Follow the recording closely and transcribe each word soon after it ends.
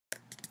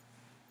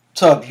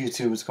What's up,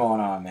 YouTube? What's going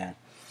on, man?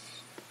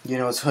 You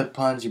know, it's Hood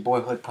Punch, your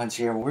boy Hood Punch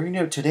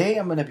here. Today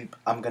I'm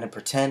gonna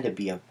pretend to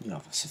be a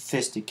a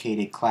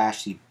sophisticated,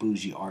 classy,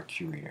 bougie art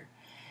curator,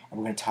 and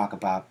we're gonna talk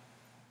about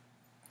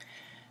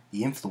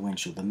the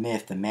influential, the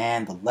myth, the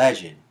man, the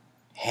legend,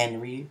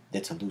 Henri de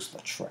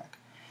Toulouse-Lautrec.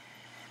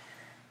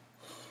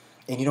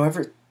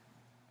 And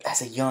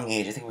as a young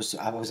age,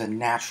 I was a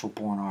natural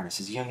born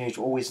artist. As a young age,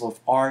 I always loved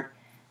art,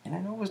 and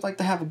I always like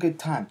to have a good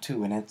time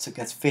too. And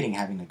that's fitting,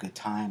 having a good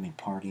time and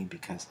partying,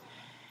 because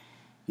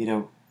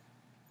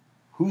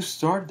who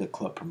started the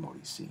club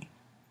promoting scene?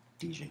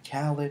 DJ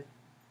Khaled?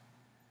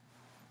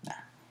 Nah.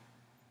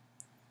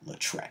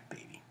 Lautrec,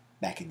 baby.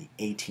 Back in the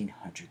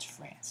 1800s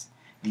France.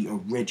 The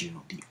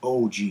original, the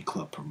OG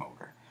club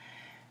promoter.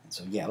 And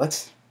so yeah,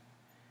 let's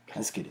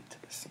get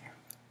into this here.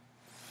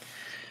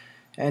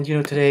 And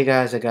today,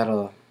 guys, I got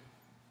a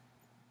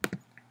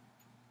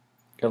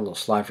little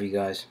slide for you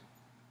guys.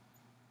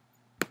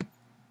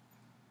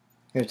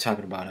 We're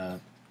talking about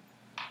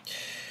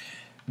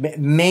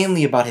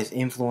mainly about his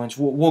influence.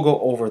 We'll go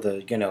over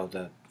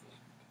the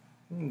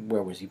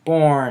where was he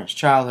born, his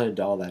childhood,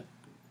 all that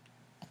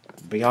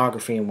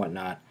biography and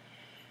whatnot.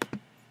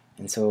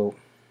 And so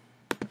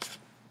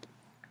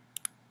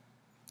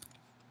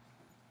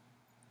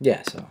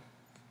yeah, so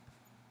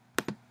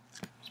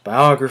his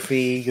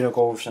biography, go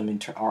over some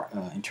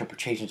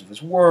interpretations of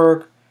his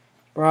work,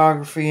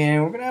 biography,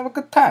 and we're gonna have a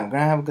good time. We're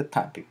gonna have a good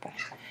time, people.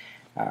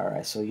 All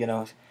right, so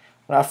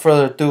without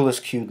further ado, let's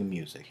cue the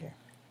music here.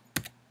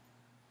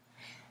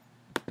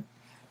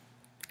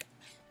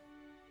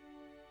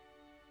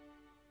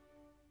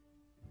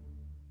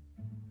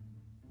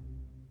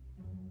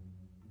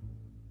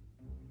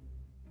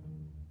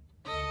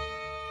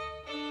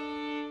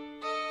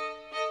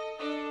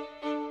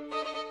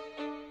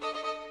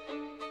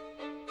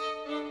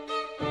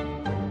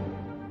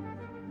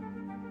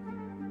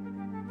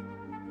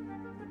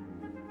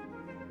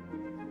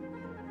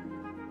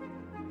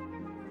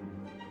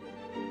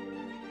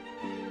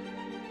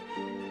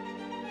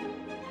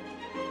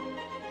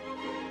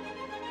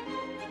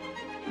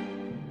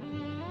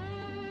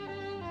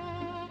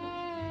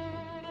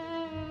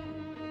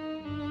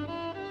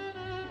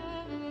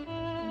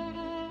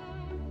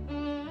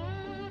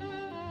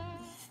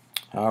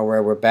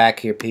 Alright, we're back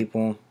here,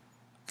 people.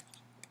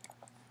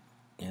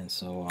 And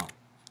so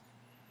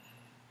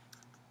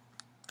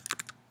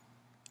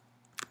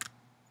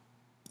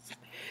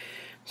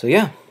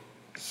yeah,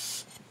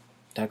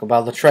 talk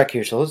about Lautrec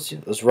here. So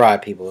let's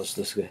ride, people.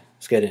 Let's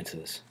get into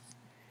this.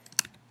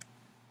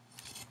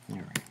 All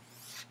right.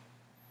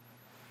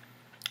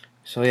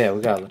 So yeah,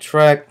 we got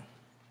Lautrec,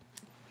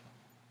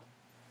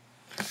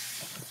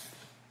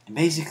 and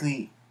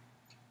basically,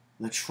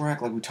 Lautrec,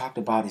 like we talked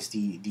about, is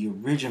the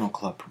original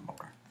club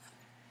promoter.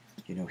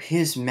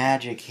 His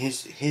magic,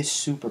 his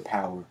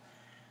superpower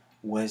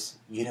was,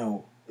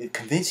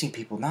 convincing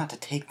people not to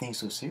take things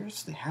so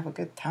seriously. Have a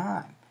good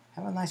time.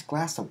 Have a nice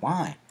glass of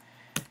wine.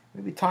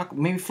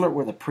 Maybe flirt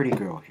with a pretty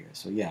girl here.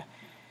 So yeah,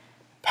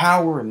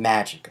 power and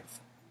magic of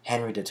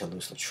Henri de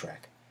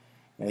Toulouse-Lautrec.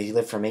 He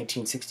lived from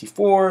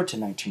 1864 to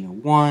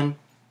 1901.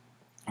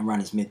 Around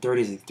his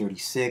mid-30s, like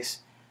 36.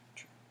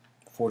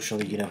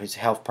 Fortunately, his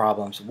health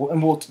problems,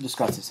 and we'll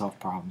discuss his health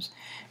problems.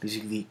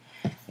 Basically,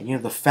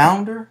 and the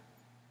founder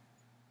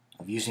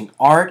of using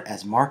art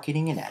as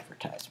marketing and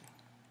advertisement.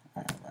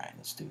 All right,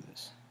 let's do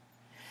this.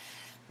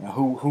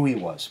 Who he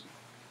was.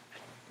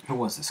 Who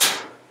was this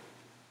guy?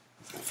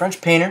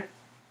 French painter,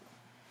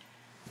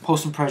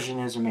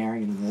 Post-Impressionism era,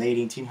 in the late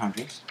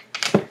 1800s,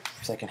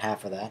 second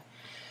half of that.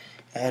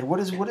 And what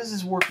is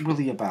his work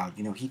really about?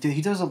 He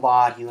does a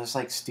lot. He does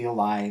like still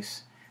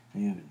lifes.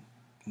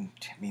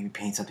 Maybe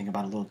paint something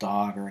about a little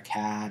dog or a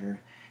cat, or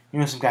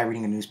some guy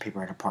reading a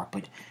newspaper at a park.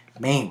 But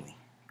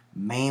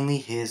mainly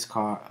his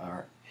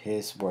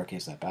work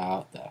is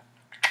about the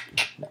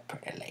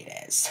pretty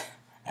ladies.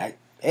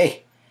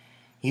 Hey,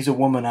 he's a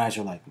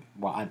womanizer.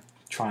 I'm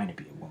trying to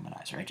be a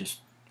womanizer.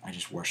 I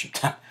just worship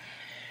them.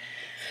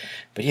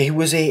 But yeah, he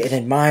was an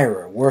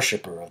admirer,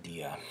 worshiper of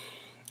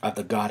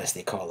the goddess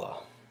they call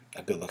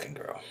a good-looking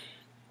girl.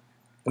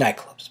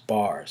 Nightclubs,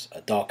 bars,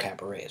 adult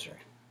cabarets, or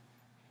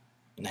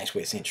a nice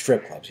way of saying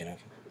strip clubs,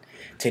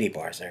 titty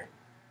bars there.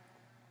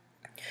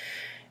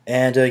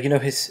 And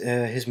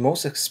his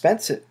most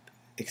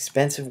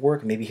expensive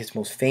work, maybe his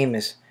most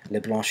famous,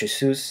 Les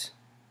Blanchisseuses,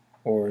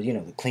 or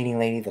the cleaning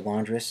lady, the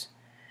laundress,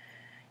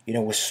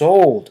 was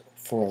sold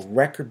for a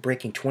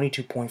record-breaking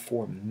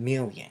 $22.4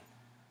 million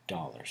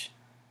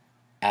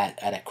at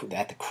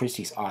the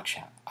Christie's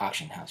auction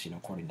house,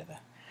 according to the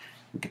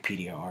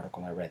Wikipedia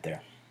article I read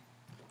there.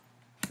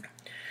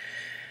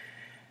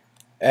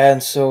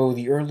 And so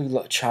the early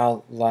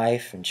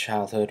life and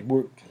childhood,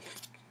 we're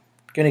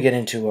going to get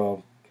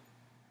into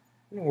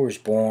where he was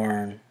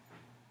born,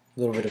 a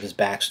little bit of his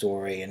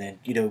backstory, and then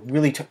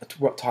really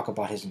talk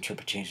about his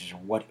interpretations, or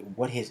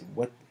what his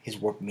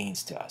work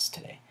means to us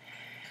today.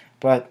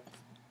 But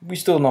we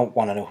still don't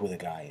want to know who the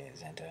guy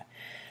is.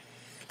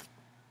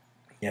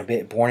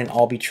 And born in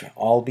Albi,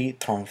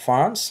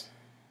 France,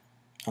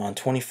 on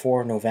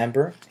 24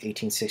 November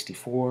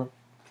 1864,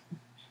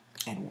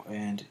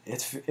 and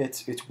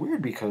it's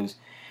weird because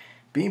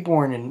being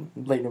born in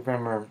late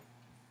November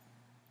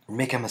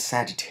make him a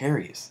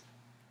Sagittarius,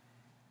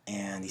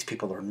 and these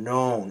people are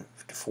known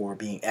for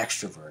being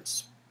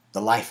extroverts,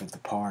 the life of the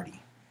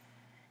party,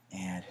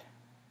 and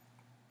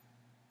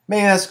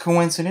maybe that's a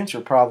coincidence,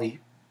 or probably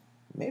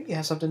maybe it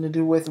has something to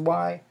do with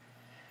why,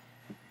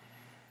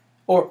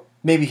 or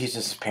maybe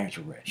his parents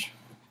were rich.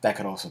 That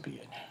could also be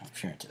it. I'm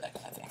sure into that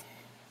kind of thing.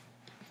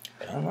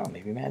 But I don't know.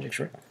 Maybe magic's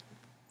real.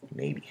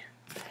 Maybe.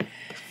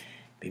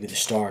 Maybe the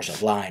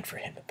stars aligned for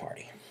him to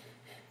party.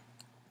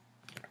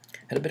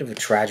 Had a bit of a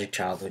tragic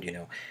childhood, you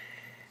know.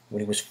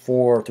 When he was 3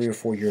 or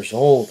 4 years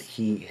old,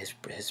 his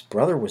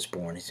brother was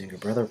born. His younger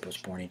brother was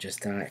born. He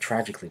just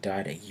tragically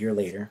died a year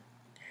later.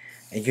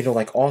 And you know,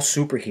 like all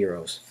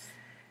superheroes,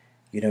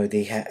 you know,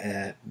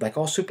 they like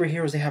all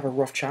superheroes, they have a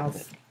rough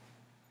childhood.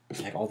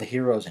 Like all the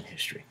heroes in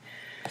history.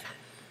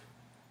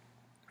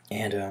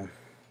 And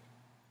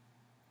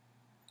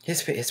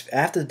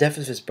after the death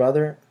of his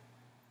brother,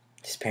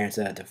 his parents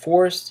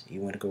divorced. He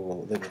went to go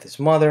live with his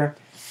mother.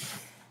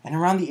 And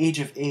around the age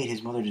of 8,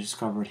 his mother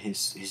discovered his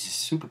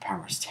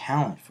superpower, his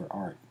talent for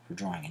art, for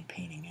drawing and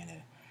painting.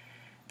 And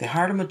they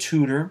hired him a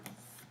tutor.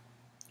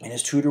 And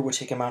his tutor would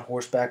take him out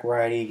horseback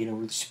riding, you know,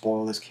 really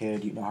spoil this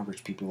kid. You know how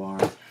rich people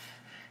are.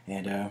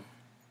 And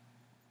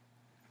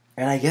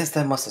I guess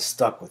that must have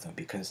stuck with him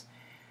because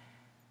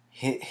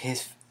he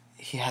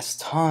has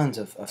tons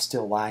of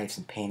still lifes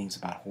and paintings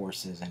about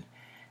horses. And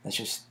that's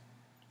just,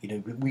 you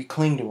know, we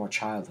cling to our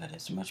childhood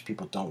as much as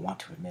people don't want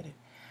to admit it.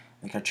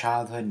 Like our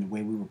childhood and the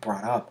way we were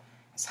brought up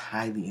is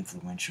highly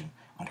influential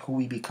on who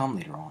we become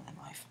later on in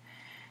life.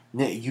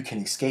 You can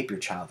escape your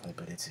childhood,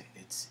 but it's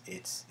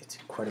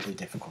incredibly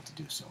difficult to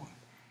do so.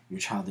 Your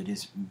childhood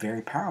is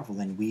very powerful,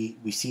 and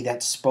we see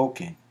that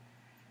spoken,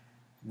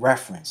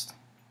 referenced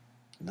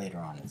later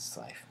on in its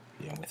life.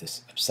 You know, with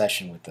this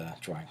obsession with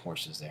drawing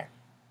horses there.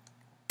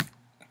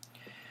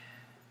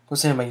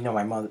 What's anybody know?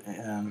 My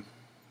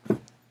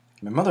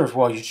mother as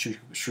well. She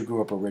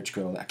grew up a rich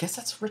girl. I guess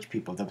that's rich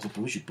people. That was a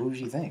bougie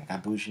thing. I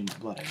got bougie in the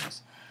blood, I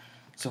guess.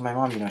 So my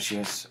mom, you know, she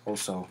has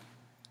also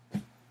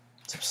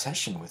this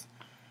obsession with.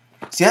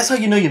 See, that's how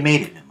you know you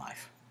made it in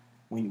life.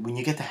 When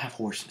you get to have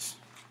horses.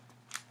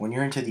 When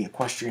you're into the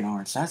equestrian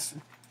arts, that's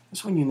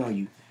when you know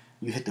you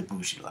hit the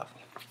bougie level.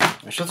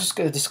 So let's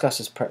discuss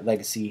his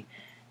legacy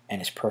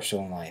and his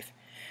personal life.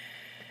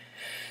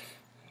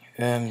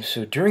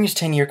 So during his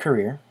 10-year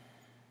career.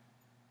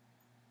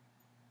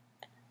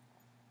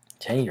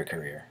 10-year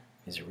career.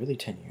 Is it really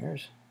 10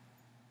 years?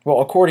 Well,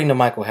 according to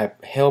Michael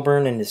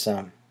Halburn and his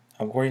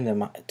according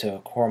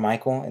to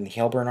Carmichael in the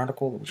Halburn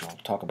article, which I'll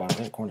talk about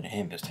later, according to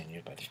him, it was 10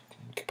 years, but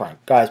probably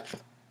guys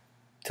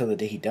till the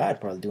day he died,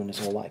 probably doing his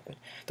whole life. But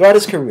throughout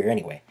his career,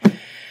 anyway,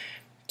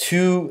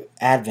 two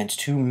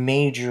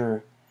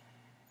major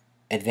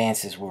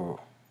advances were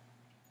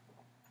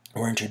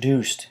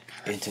introduced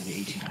into the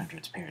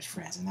 1800s, Paris,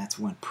 France, and that's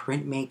one,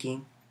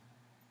 printmaking.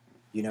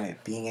 You know,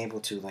 being able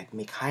to like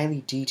make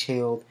highly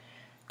detailed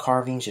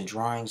carvings and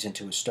drawings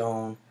into a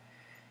stone,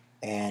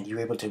 and you're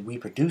able to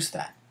reproduce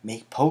that,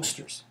 make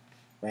posters,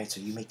 right? So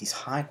you make these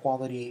high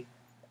quality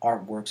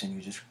artworks and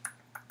you just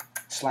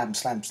slap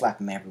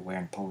them everywhere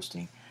and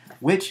posting,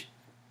 which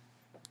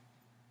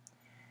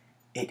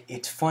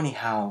it's funny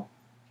how,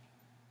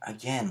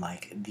 again,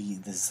 like the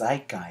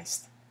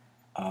zeitgeist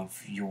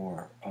of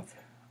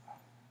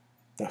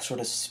the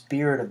sort of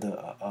spirit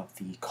of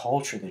the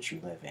culture that you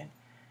live in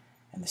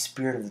and the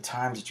spirit of the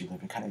times that you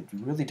live in kind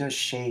of really does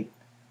shape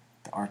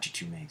the art that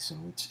you make. So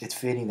it's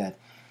fitting that,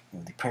 you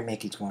know, the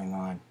printmaking's going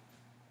on.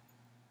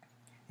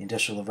 The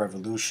Industrial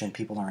Revolution,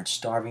 people aren't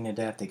starving to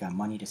death. They got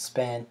money to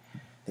spend.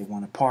 They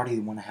want to party.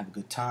 They want to have a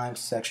good time.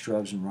 Sex,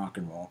 drugs, and rock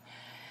and roll.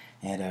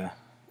 And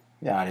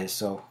yeah, it is.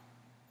 So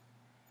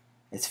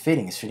it's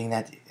fitting. It's fitting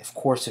that, of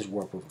course, his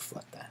work will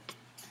reflect that.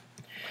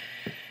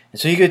 And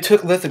so he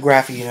took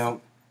lithography, you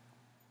know,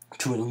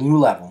 to a new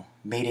level,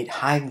 made it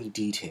highly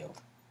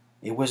detailed.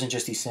 It wasn't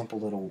just these simple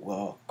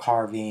little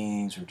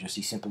carvings or just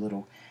these simple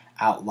little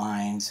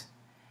outlines.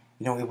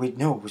 You know, it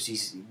was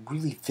these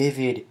really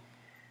vivid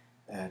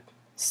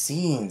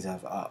scenes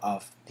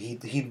of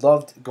he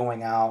loved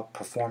going out,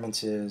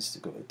 performances, to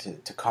go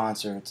to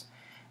concerts,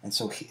 and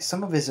so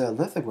some of his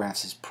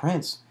lithographs, his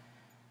prints,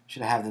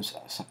 should have them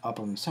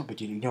up on himself.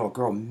 But you know, a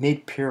girl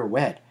mid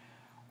pirouette,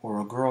 or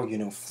a girl, you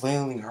know,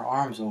 flailing her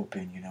arms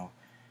open, you know,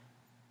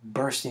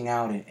 bursting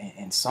out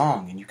in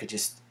song, and you could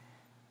just.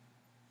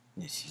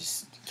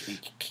 He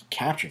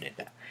captured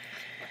it.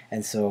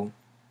 And so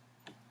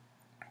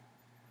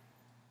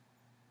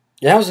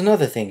that was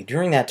another thing.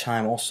 During that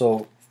time,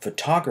 also,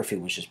 photography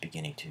was just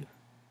beginning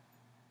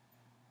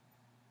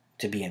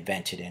to be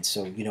invented. And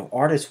so, you know,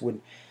 artists would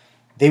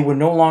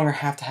no longer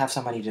have to have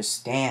somebody just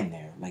stand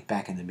there, like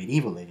back in the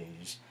medieval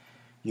ages.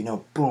 You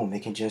know, boom, they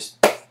can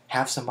just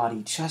have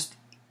somebody just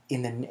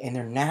in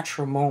their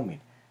natural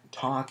moment,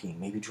 talking,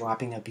 maybe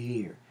dropping a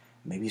beer,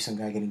 maybe some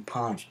guy getting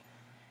punched,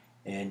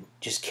 and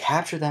just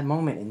capture that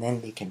moment, and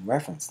then they can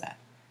reference that.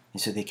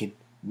 And so they could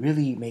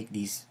really make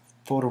these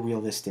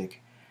photorealistic,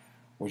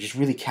 or just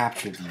really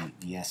capture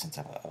the essence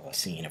of a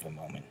scene, of a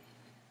moment.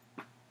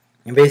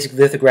 And basically,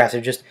 lithographs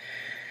are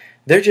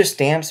they're just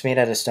stamps made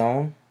out of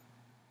stone,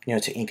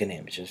 to ink an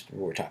image. Is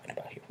what we're talking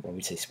about here when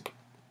we say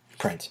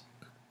print.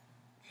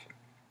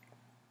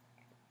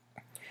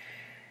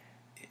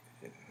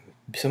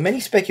 So many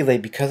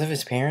speculate, because of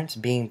his parents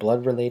being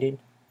blood related,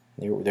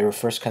 they were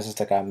first cousins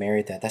that got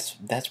married,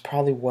 that's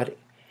probably what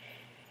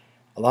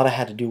a lot of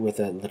had to do with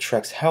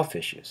Lautrec's health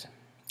issues.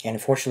 And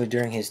unfortunately,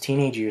 during his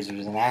teenage years, there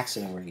was an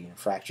accident where he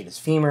fractured his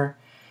femur,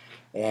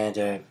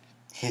 and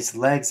his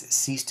legs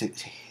ceased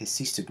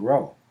to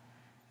grow,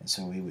 and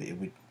so it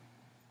would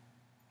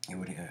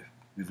be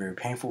very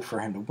painful for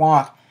him to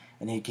walk,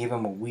 and it gave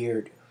him a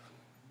weird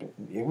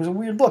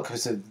look,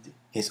 because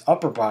his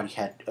upper body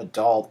had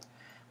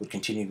would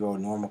continue to grow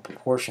in normal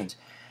proportions,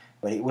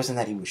 but it wasn't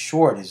that he was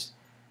short.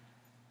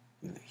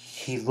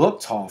 He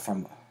looked tall,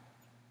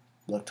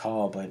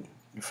 but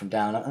from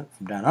down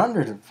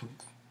under,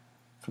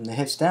 from the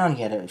hips down,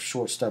 he had a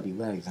short, stubby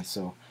legs, and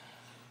so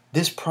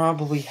this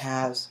probably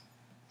has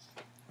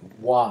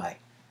why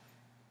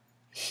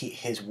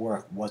his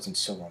work wasn't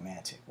so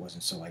romantic,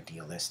 wasn't so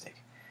idealistic.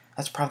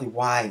 That's probably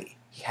why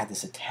he had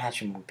this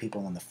attachment with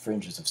people on the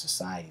fringes of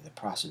society, the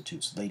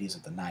prostitutes, ladies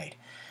of the night,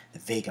 the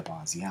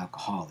vagabonds, the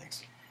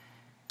alcoholics,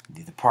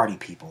 the party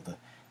people,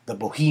 the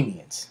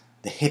bohemians,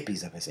 the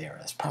hippies of his era.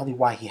 That's probably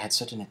why he had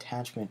such an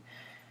attachment,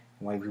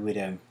 why we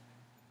would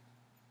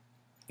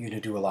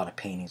do a lot of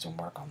paintings and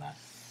work on that.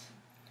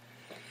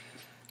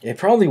 And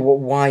probably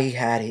why he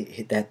had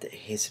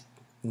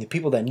the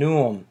people that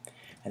knew him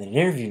and that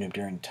interviewed him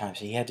during the time,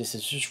 so he had this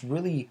just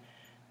really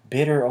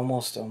bitter,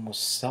 almost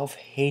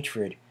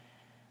self-hatred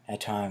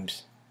at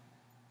times.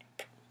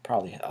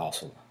 Probably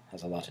also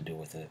has a lot to do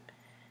with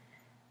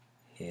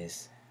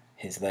his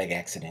leg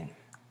accident.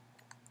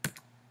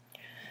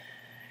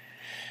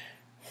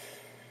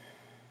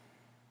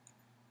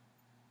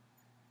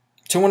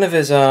 So one of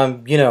his, how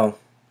do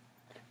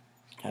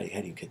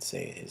you could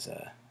say, his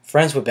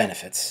friends with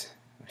benefits,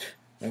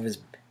 one of his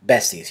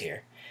besties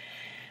here,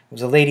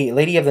 was a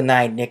lady of the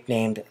night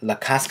nicknamed La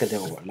Casque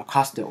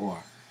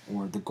d'Or,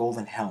 or the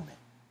Golden Helmet.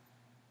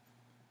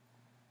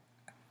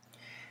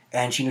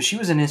 And she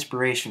was an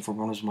inspiration for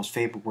one of his most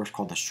favorite works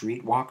called The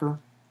Streetwalker.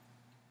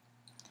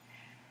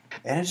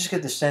 And I just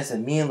get the sense that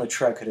me and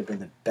Lautrec could have been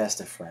the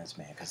best of friends,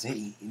 man, because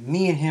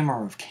me and him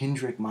are of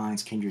kindred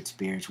minds, kindred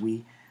spirits.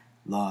 We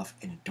love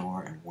and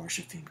adore and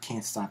worship him.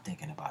 Can't stop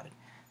thinking about it.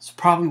 It's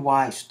probably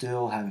why I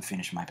still haven't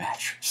finished my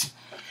bachelor's.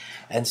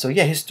 And so,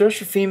 yeah, his thirst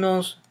for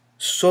females,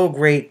 so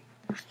great.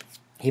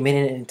 He made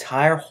an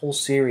entire whole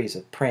series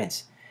of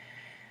prints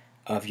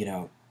of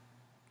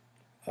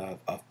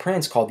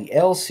prints called the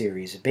L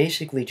series.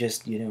 Basically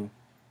just,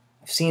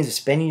 scenes of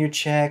spending your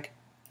check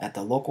at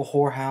the local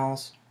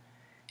whorehouse.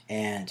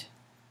 And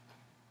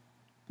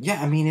yeah,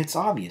 I mean, it's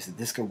obvious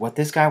that what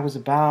this guy was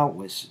about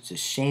was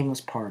just shameless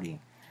partying.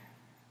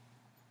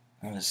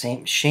 The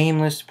same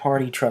shameless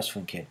party trust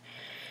fund kid.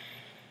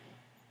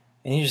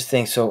 And you just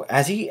think, so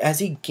as he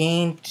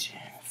gained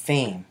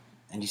fame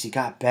and as he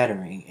got better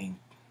and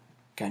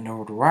got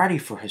notoriety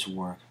for his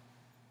work,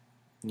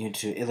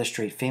 to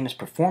illustrate famous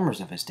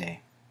performers of his day,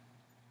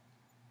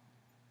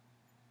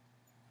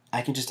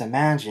 I can just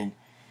imagine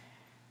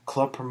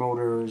club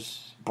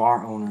promoters,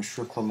 bar owners,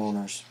 strip club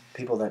owners,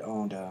 people that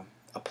owned a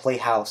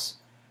playhouse,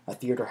 a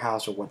theater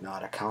house or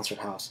whatnot, a concert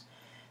house.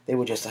 They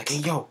were just like,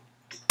 hey,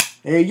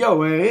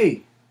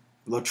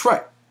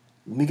 Lautrec,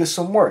 let me get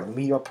some work. Let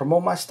me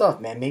promote my stuff,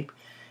 man. Make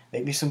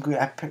me some good.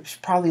 It's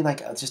probably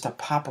like just a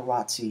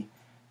paparazzi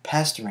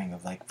pestering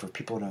of for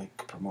people to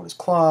promote his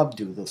club,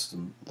 do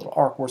some little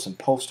artwork, some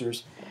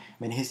posters. I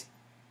mean,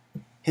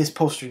 his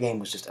poster game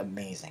was just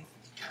amazing.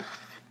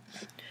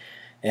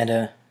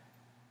 And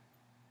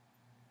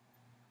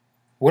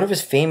one of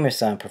his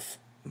famous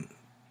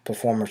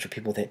performers, or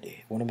people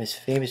one of his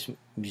famous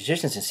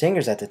musicians and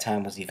singers at the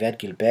time was Yvette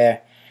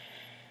Gilbert,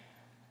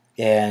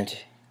 and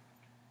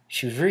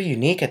she was very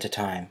unique at the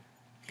time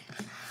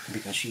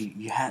because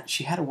she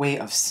had a way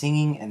of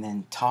singing and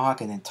then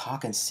talk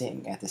and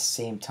sing at the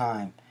same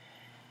time,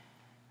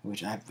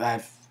 which I'm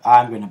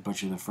going to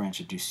butcher the French.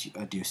 Dieu,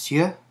 I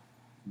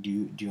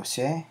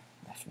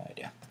have no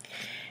idea,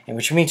 and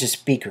which means a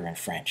speaker in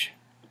French.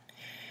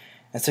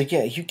 And so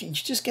yeah, you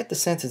just get the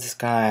sense that this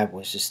guy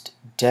was just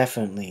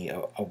definitely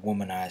a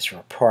womanizer,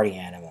 a party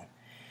animal.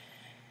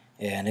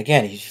 And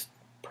again, he's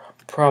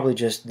probably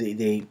just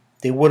they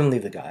wouldn't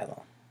leave the guy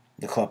alone.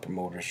 The club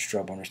promoters,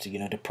 strub owners,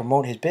 to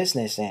promote his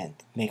business and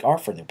make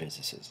art for their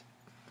businesses.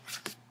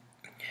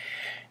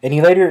 And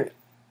he later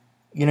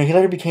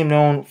became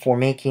known for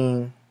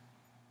making.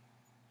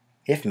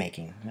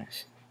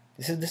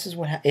 This is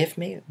what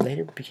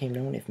later became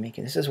known if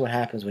making. This is what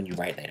happens when you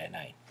write late at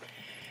night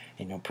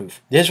and no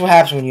proof. This is what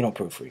happens when you don't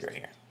proofread right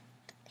here.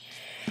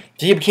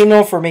 So he became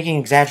known for making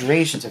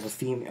exaggerations of a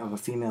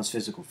female's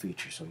physical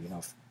features. So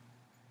if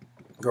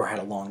a girl had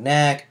a long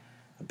neck,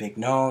 a big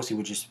nose, he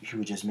would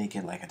just make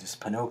it like this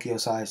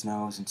Pinocchio-sized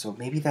nose, and so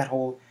maybe that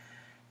whole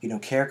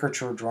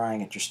caricature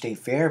drawing at your state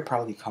fair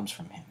probably comes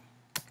from him.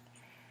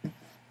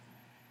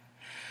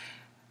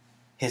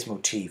 His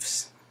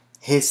motifs,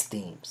 his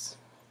themes.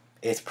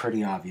 It's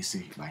pretty obvious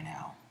by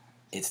now.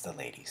 It's the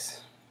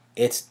ladies.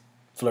 It's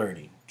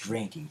flirting,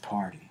 drinking,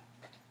 partying.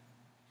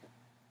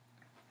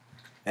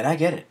 And I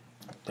get it.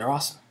 They're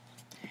awesome.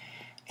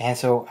 And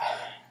so,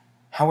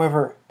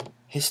 however,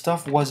 his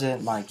stuff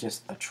wasn't like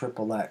just a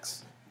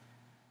XXX,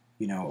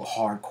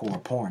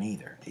 hardcore porn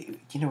either.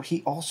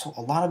 He also,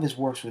 a lot of his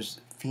works was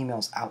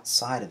females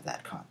outside of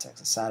that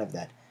context, outside of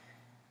that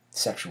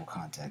sexual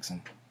context.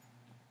 And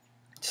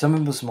some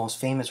of his most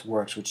famous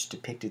works, which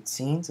depicted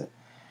scenes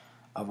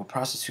of a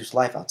prostitute's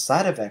life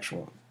outside of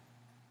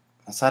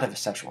his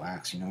sexual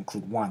acts,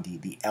 include one,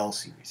 the L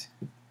series,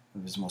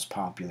 of his most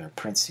popular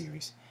print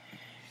series.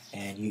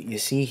 And you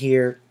see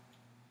here,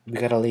 we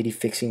got a lady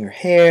fixing her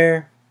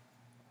hair.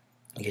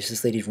 I guess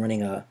this lady's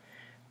running a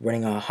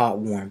hot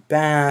warm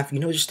bath.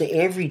 Just the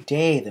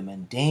everyday, the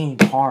mundane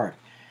part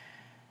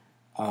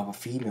of a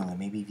female, and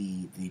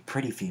maybe the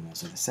pretty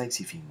females or the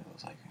sexy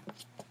females, like.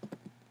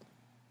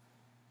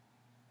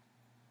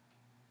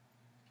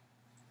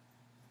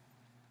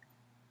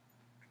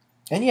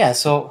 And yeah,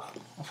 so,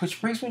 which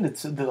brings me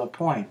to the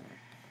point.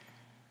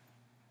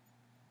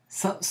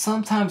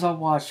 Sometimes I'll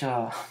watch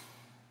an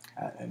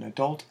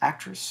adult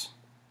actress,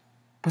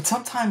 but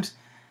sometimes,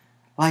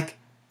 like,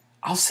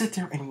 I'll sit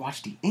there and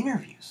watch the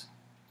interviews.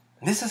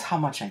 And this is how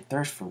much I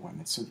thirst for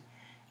women. So,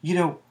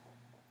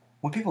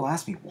 when people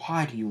ask me,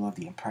 why do you love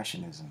the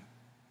Impressionism,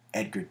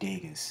 Edgar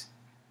Degas,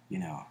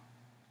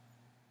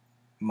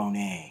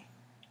 Monet,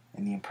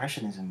 and the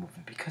Impressionism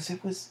movement? Because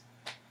it was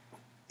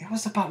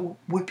about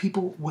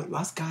what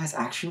us guys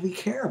actually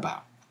care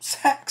about.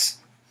 Sex.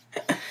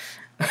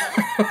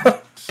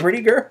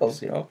 Pretty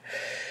girls,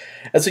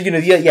 And so,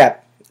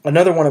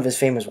 another one of his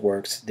famous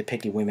works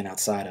depicting women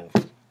outside of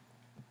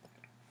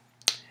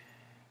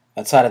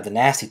the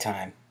nasty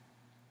time.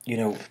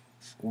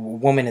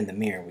 Woman in the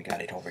Mirror, we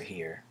got it over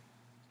here.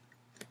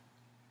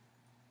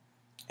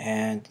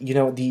 And,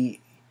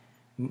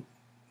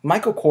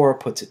 Michael Cora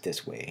puts it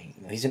this way.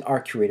 He's an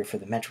art curator for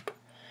the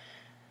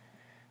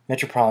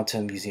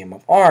Metropolitan Museum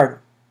of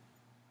Art,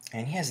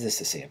 and he has this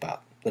to say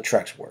about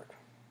Lautrec's work.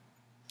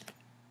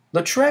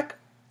 Lautrec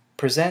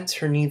presents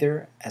her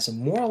neither as a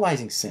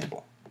moralizing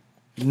symbol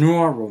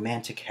nor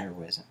romantic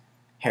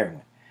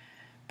heroine,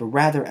 but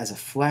rather as a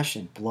flesh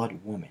and blood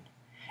woman,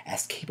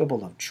 as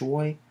capable of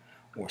joy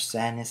or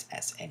sadness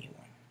as anyone.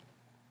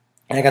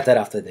 And I got that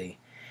off of the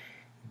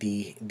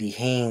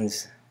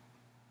Haynes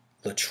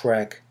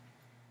Lautrec,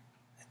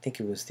 I think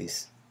it was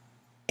this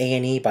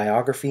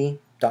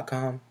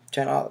anebiography.com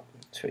channel. I'll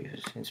show you.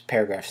 It's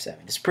paragraph 7.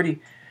 It's a pretty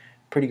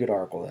good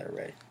article that I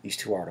read. These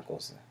two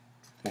articles,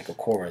 Michael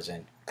Cora's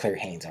and Claire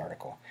Haynes'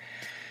 article.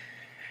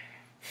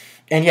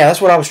 And yeah, that's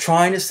what I was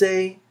trying to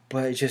say,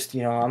 but it's just,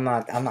 I'm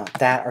not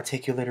that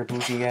articulate or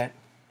bougie yet.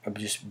 I'm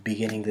just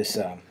beginning this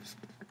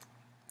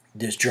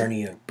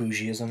journey of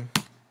bougieism,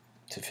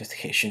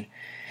 sophistication.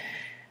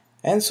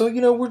 And so,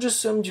 I'm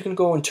just gonna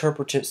go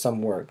interpret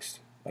some works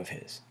of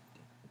his.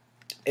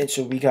 And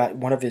so we got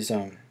one of his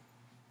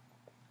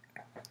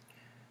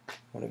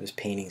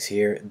paintings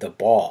here, The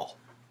Ball.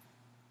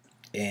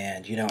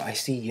 And I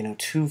see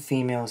two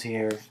females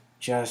here,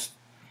 just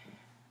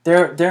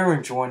they're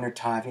enjoying their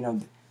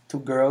time, two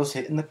girls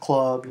hitting the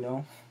club,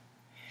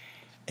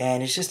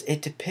 and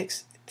it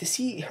depicts, to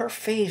see her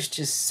face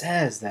just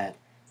says that,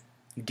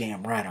 you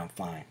damn right I'm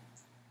fine.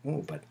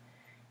 Ooh, but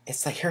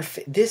it's like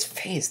this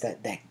face,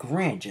 that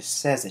grin just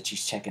says that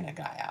she's checking a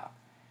guy out.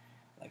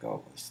 Like,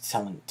 oh,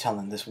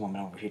 telling this woman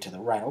over here to the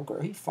right, oh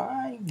girl, he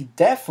fine, you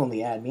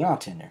definitely add me on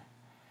Tinder.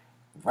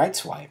 Right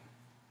swipe.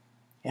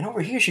 And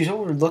over here, she's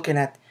over looking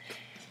at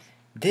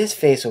this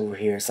face over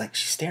here. It's like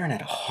she's staring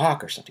at a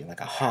hawk or something,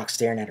 like a hawk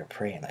staring at her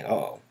prey. And like,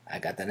 oh, I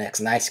got the next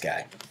nice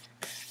guy.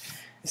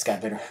 This guy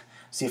better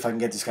see if I can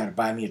get this guy to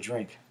buy me a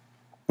drink.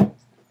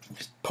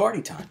 It's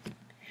party time.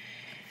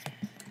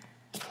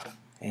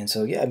 And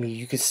so, yeah,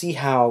 you could see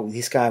how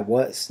this guy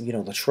was,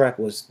 Lautrec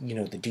was, the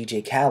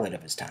DJ Khaled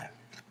of his time.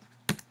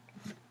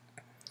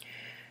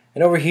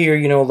 And over here,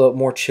 a little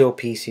more chill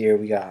piece here.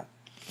 We got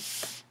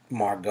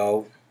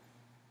Margot.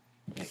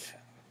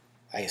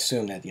 I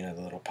assume that, the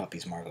little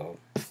puppy's Margot.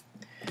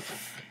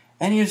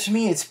 And to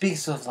me, it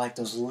speaks of like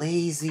those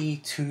lazy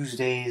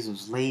Tuesdays,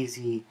 those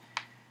lazy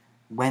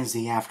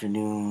Wednesday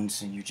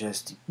afternoons, and you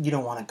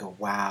don't want to go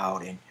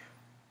out, and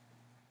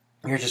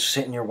you're just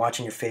sitting there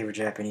watching your favorite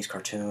Japanese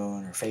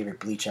cartoon or favorite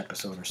Bleach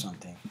episode or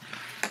something,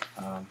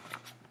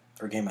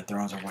 or Game of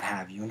Thrones or what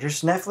have you, and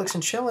just Netflix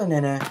and chilling.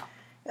 And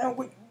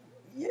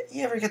you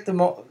ever get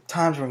the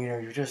times when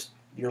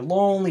you're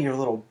lonely, you're a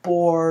little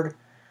bored,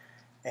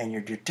 and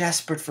you're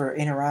desperate for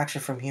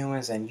interaction from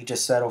humans, and you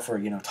just settle for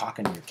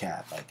talking to your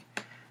cat,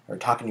 or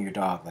talking to your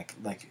dog,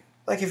 like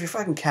if your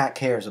fucking cat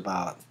cares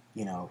about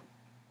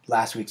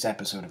last week's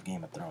episode of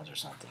Game of Thrones or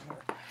something, or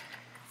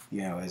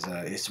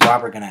is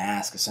Robert gonna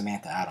ask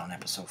Samantha out on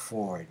episode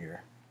 4 of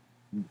your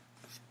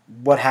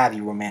what have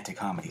you romantic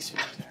comedy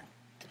series there.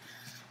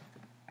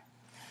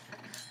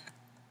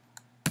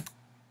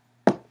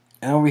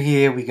 And over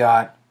here we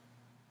got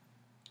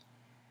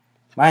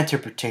my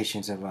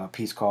interpretations of a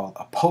piece called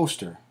A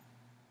Poster.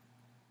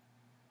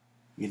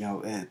 You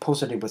know, a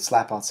poster they would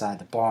slap outside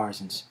the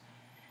bars,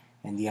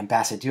 and the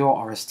ambassadeur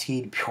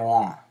Aristide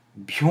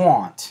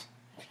Buant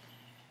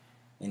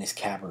in his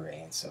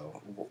cabaret. And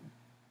so,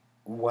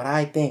 what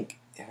I think,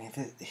 I mean,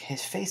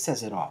 his face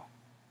says it all.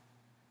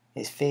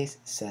 His face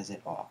says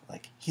it all.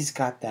 Like, he's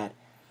got that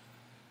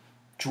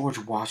George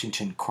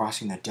Washington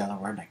crossing the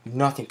Delaware. Like,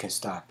 nothing can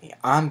stop me.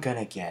 I'm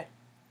gonna get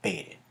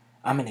baited.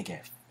 I'm gonna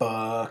get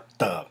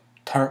fucked up.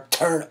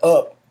 Turn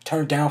up.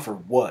 Turn down for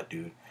what,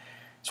 dude?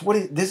 So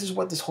this is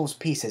what this whole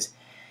piece is.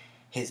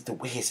 The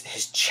way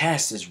his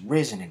chest is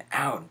risen and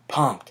out and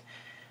pumped.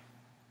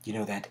 You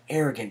know, that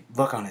arrogant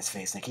look on his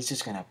face. Like, he's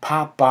just gonna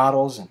pop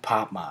bottles and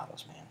pop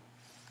models, man.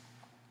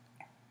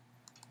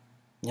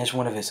 That's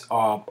one of his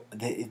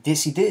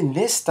he did in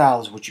this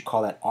style is what you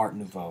call that Art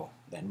Nouveau,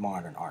 that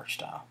modern art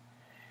style.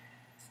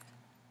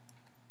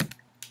 And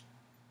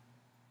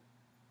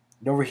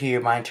over here,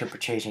 my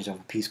interpretations of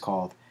a piece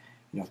called,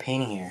 you know,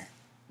 painting here,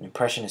 an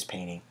impressionist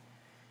painting,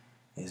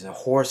 is a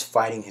horse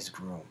fighting his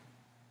groom.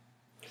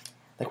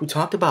 Like we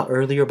talked about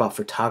earlier about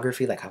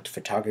photography, like how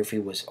photography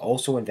was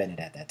also invented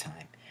at that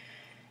time.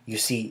 You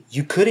see,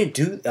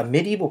 a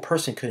medieval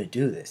person couldn't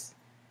do this.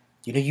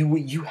 You know,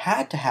 you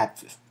had to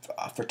have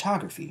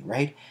photography,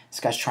 right? This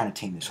guy's trying to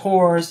tame this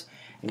horse,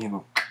 and you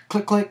go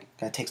click, click,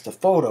 guy takes the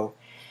photo,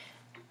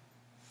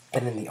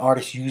 and then the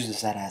artist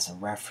uses that as a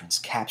reference,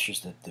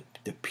 captures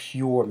the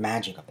pure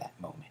magic of that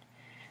moment.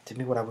 To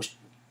me,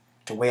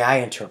 the way I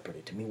interpret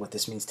it, to me, what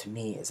this means to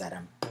me is that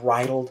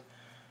unbridled,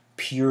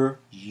 pure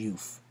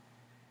youth.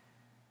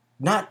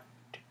 Not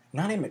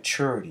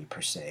immaturity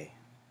per se.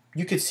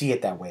 You could see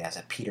it that way as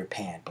a Peter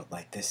Pan, but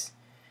like this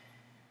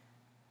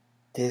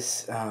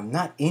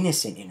not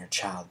innocent inner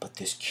child, but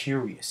this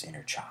curious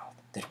inner child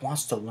that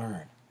wants to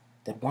learn,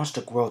 that wants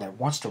to grow, that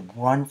wants to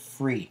run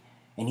free.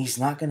 And he's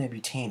not going to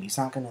be tamed. He's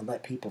not going to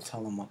let people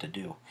tell him what to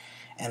do.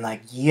 And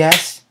like,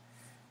 yes,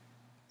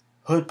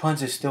 hood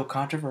puns is still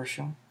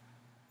controversial.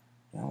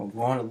 You know,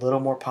 we're going a little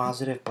more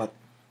positive, but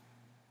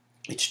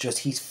it's just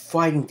he's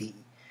fighting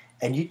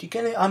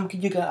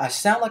I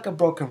sound like a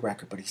broken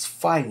record, but he's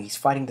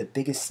fighting the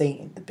biggest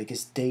Satan, the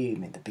biggest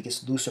demon, the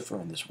biggest Lucifer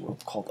in this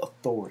world, called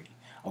authority,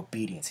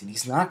 obedience, and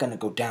he's not going to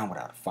go down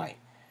without a fight.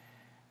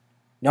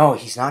 No,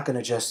 he's not going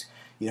to just,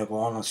 you know, go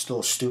on those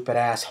little stupid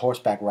ass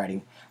horseback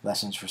riding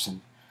lessons for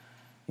some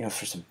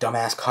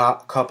dumbass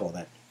couple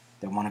that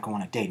want to go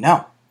on a date.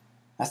 No,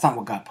 that's not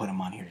what God put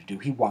him on here to do.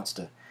 He wants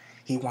to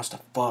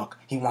fuck.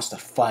 He wants to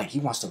fight. He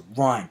wants to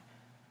run.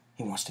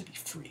 He wants to be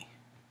free.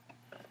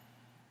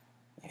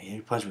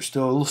 Yeah, plus we're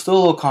still a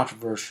little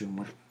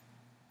controversial.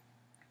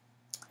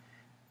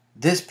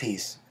 This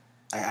piece,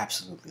 I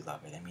absolutely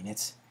love it. I mean,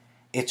 it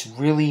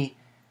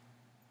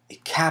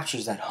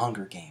captures that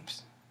Hunger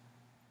Games.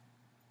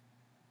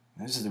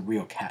 This is the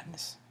real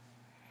Katniss.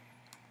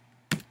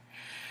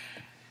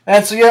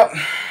 And so, yeah.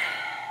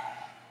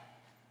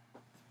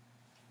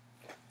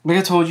 Like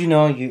I told you,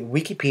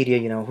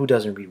 Wikipedia, who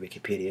doesn't read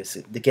Wikipedia?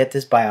 So to get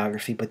this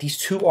biography, but these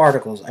two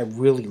articles I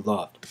really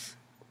loved.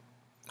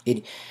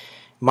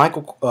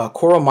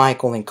 Cora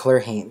Michael and Claire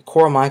Haynes.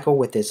 Cora Michael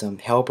with this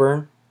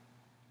Hellburn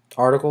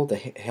article, the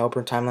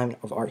Hellburn Timeline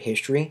of Art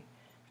History.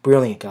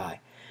 Brilliant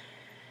guy.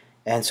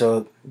 And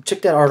so,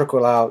 check that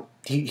article out.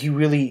 He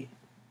really...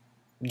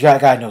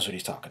 God knows what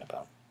he's talking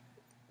about.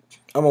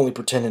 I'm only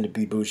pretending to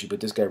be bougie, but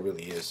this guy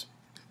really is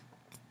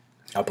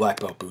a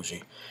black belt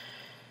bougie.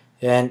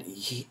 And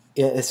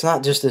it's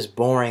not just this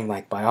boring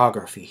like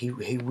biography. He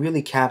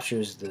really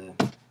captures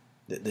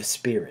the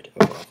spirit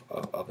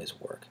of his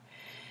work.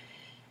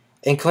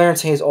 And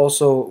Clarence Haynes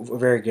also a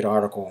very good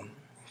article.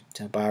 It's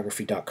on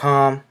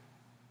biography.com.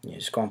 You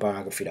just go on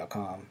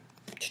biography.com.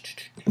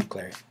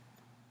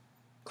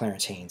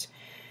 Clarence Haynes.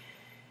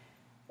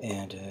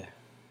 And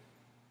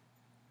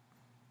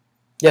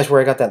that's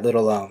where I got that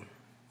little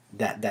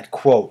that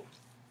quote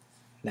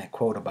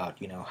about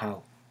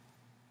how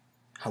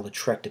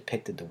Lautrec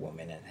depicted the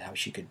woman and how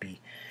she could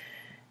be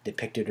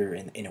depicted her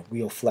in a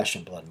real flesh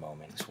and blood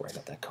moment. That's where I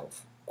got that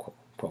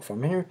quote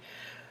from here.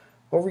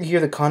 Over here,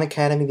 the Khan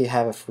Academy, they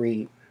have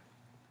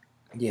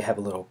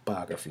a little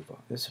biography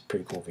book. This is a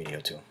pretty cool video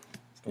too.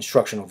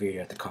 Instructional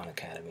video at the Khan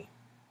Academy.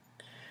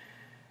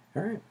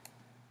 All right.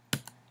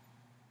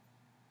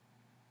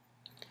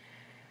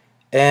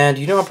 And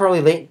I'm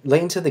probably late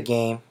into the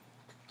game.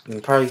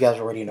 Probably you guys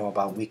already know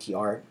about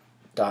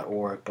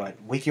wikiart.org,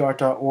 but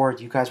wikiart.org,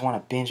 you guys want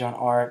to binge on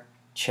art,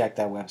 check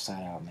that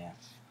website out, man.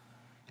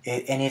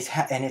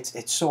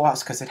 It's so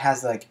awesome because it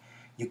has like,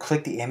 you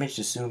click the image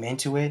to zoom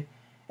into it,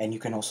 and you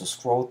can also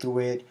scroll through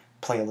it,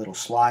 play a little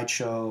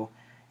slideshow.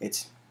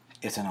 It's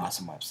an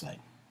awesome website.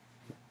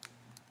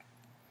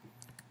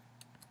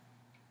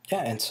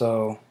 Yeah, and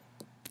so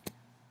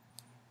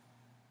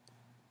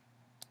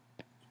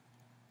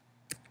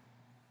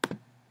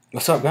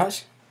what's up,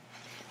 guys?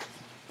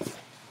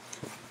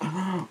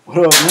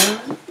 What up, man?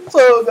 What's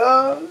up,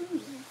 guys?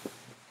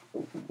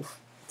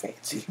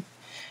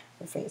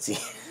 Fancy.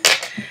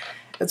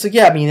 And so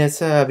yeah, I mean, it's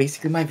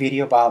basically my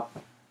video about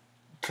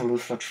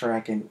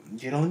Toulouse-Lautrec, and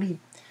you don't need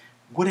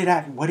what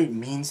it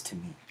means to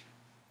me.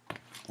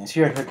 And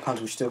here at Hood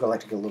Punch, we still like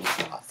to get a little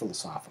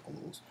philosophical, a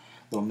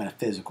little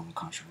metaphysical and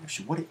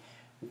controversial.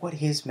 What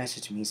his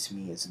message means to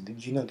me is,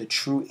 the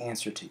true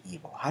answer to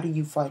evil. How do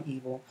you fight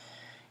evil?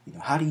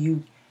 How do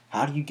you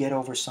get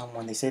over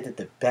someone? They say that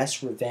the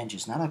best revenge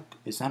is not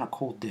a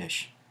cold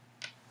dish.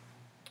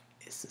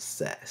 It's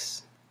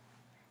success.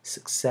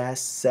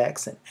 Success,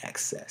 sex, and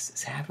excess.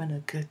 It's having a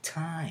good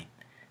time.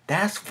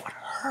 That's what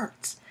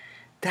hurts.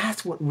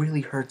 That's what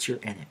really hurts your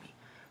enemy.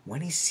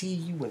 When they see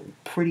you with a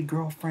pretty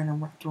girlfriend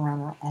wrapped around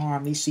her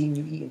arm, they see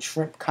you eating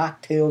shrimp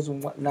cocktails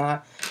and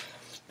whatnot,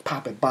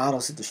 popping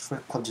bottles at the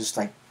strip club, just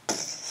like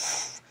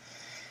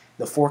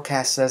the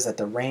forecast says that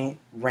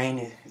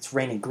it's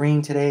raining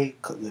green today.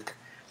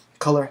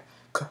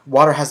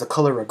 Water has the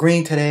color of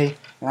green today,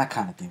 and that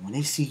kind of thing. When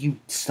they see you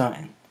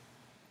stunting,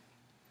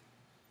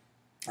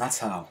 that's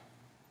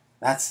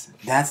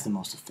the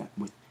most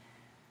effective.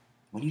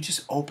 When you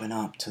just open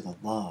up to the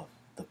love,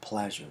 the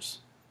pleasures,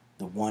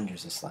 the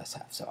wonders this life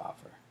has to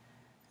offer,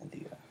 and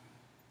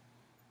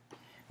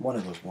one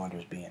of those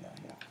wonders being a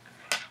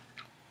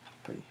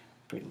pretty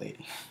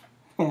lady,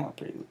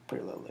 pretty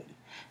little lady.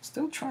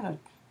 Still trying to.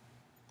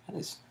 That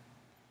is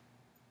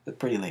the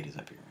pretty ladies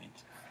up here, right?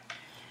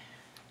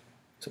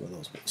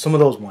 Some of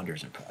those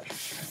wonders and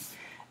pleasures, right?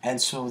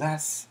 And so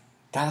that's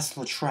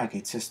Lautrec.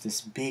 It's just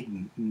this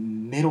big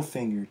middle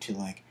finger to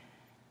like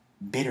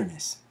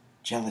bitterness,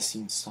 jealousy,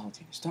 and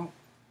saltiness. Don't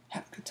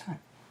have a good time.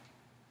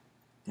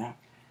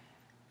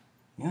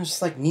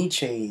 Just like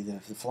Nietzsche, the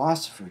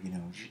philosopher,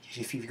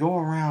 if you go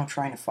around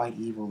trying to fight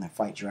evil and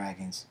fight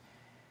dragons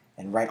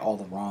and right all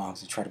the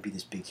wrongs and try to be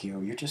this big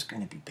hero, you're just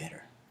going to be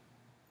bitter.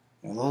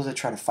 Those that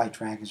try to fight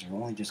dragons are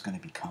only just going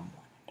to become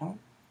one.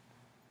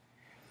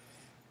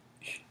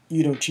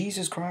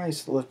 Jesus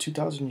Christ lived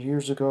 2,000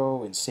 years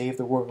ago and saved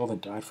the world and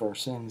died for our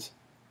sins.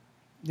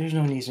 There's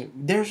no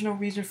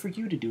reason for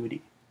you to do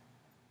it.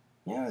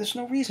 There's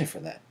no reason for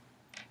that.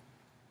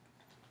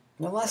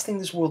 The last thing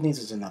this world needs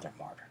is another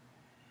martyr.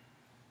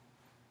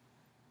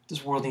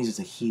 This world needs is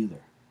a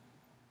healer,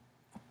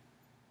 a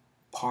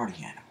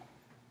party animal,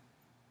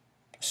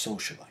 a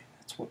socialite.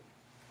 That's what.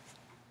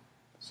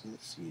 So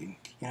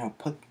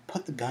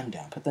put the gun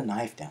down, put the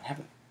knife down,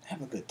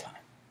 have a good time.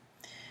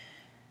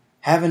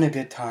 Having a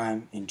good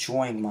time,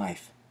 enjoying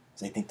life,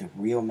 is I think the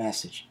real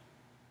message.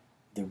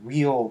 That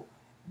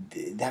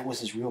was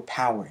his real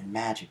power and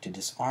magic, to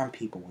disarm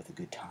people with a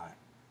good time.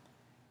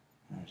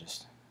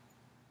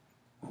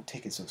 Don't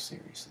take it so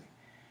seriously.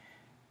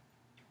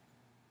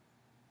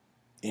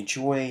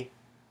 Enjoy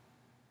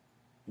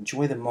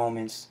the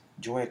moments,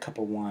 enjoy a cup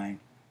of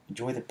wine,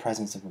 enjoy the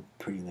presence of a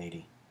pretty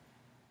lady.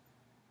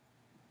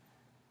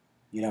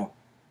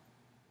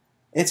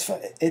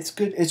 It's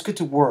good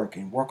to work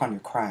on your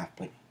craft,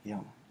 but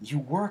you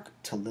work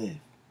to live.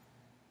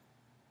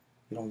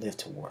 You don't live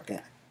to work.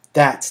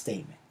 That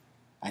statement,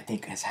 I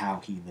think, is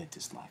how he lived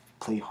his life.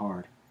 Play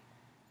hard,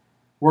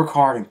 work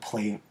hard, and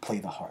play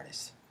the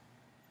hardest.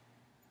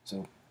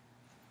 So,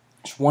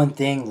 there's one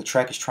thing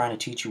Lautrec is trying to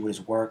teach you with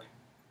his work.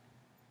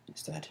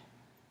 Is that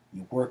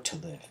you work to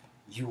live.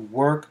 You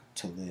work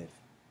to live.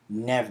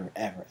 Never,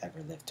 ever,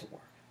 ever live to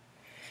work.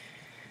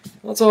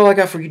 That's all I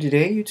got for you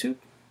today, YouTube.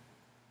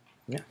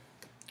 Yeah.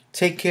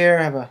 Take care.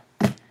 Have a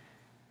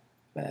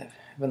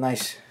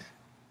nice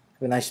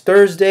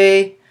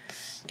Thursday.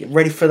 Get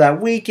ready for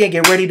that weekend.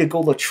 Get ready to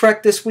go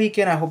Lautrec this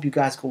weekend. I hope you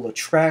guys go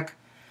Lautrec.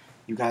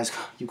 You guys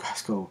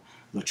go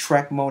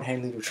Lautrec mode,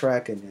 Henri de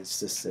Toulouse-Lautrec, and it's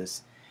just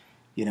this,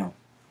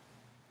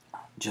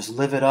 just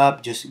live it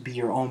up. Just be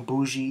your own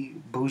bougie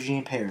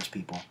in Paris,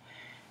 people.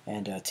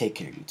 And take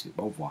care, YouTube.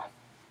 Au revoir.